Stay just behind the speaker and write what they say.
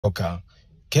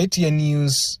KTN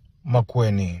News,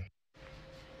 Makueni.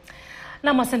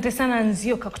 Na asante sana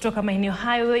Nzioka kutoka maeneo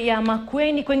hayo ya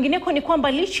Makueni. Kwengineko ni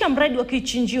kwamba licha ya mradi wa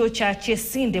kichinjio cha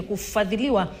Chesinde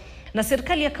kufadhiliwa na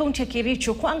serikali ya kaunti ya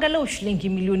Kericho kwa angalau shilingi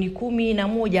milioni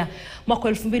 11 mwaka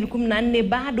 2014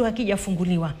 bado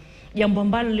hakijafunguliwa, jambo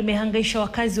ambalo limehangaisha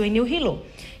wakazi wa eneo hilo.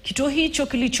 Kituo hicho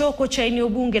kilichoko cha eneo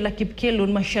bunge la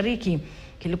Kipkelon Mashariki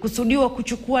kilikusudiwa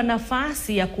kuchukua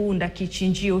nafasi ya kuunda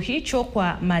kichinjio hicho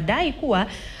kwa madai kuwa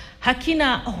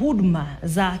hakina huduma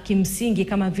za kimsingi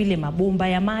kama vile mabomba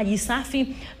ya maji safi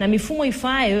na mifumo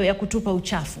ifaayo ya kutupa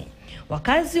uchafu.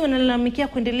 Wakazi wanalalamikia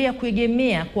kuendelea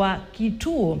kuegemea kwa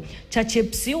kituo cha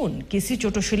Chepsion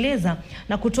kisichotosheleza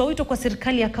na kutoa wito kwa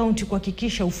serikali ya kaunti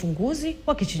kuhakikisha ufunguzi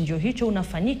wa kichinjio hicho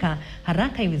unafanyika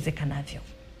haraka iwezekanavyo.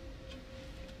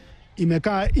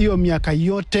 Imekaa hiyo miaka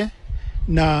yote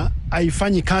na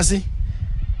haifanyi kazi.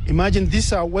 Imagine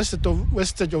this are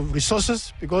wastage of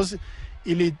resources because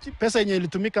pesa yenye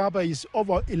ilitumika hapa is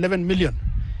over 11 million.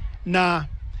 Na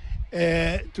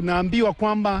tunaambiwa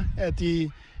kwamba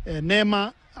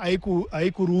NEMA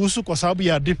haikuruhusu kwa sababu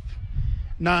ya dip.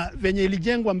 Na venye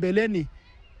ilijengwa mbeleni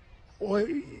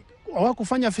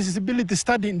hawakufanya feasibility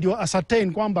study ndio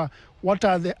ascertain kwamba what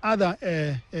are the other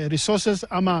resources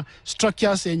ama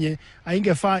structures yenye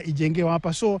haingefaa ijengewe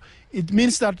hapa. So it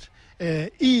means that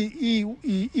hii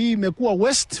imekuwa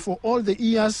waste for all the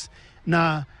years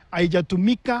na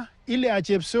haijatumika. Ile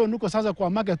achepseo nuko sasa kwa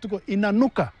market tuko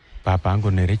inanuka. Papa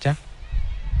angu ni Richard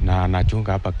na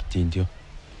anachunga hapa kichinjio.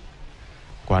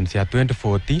 Kuanzia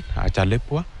 2014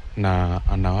 achalipwa na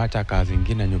anawacha kazi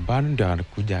nyingine nyumbani ndio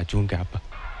anakuja achunge hapa.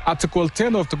 Article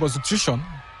 10 of the Constitution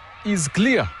is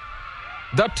clear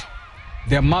that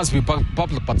there must be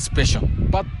public participation,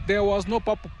 but there was no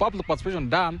public participation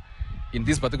done in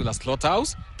this particular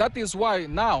slaughterhouse. That is why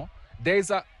now there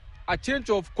is a change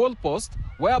of goalpost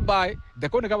whereby the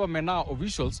county government now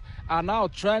officials are now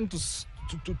trying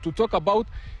to talk about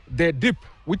the dip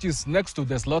which is next to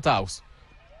the slaughterhouse,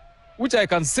 which I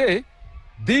can say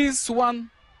this one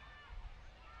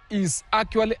is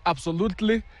actually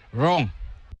absolutely wrong.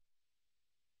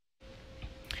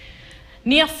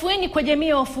 Ni afueni kwa jamii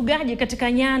ya wafugaji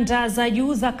katika nyanda za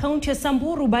juu za kaunti ya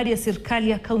Samburu baada ya serikali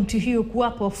ya kaunti hiyo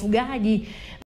kuwapa wafugaji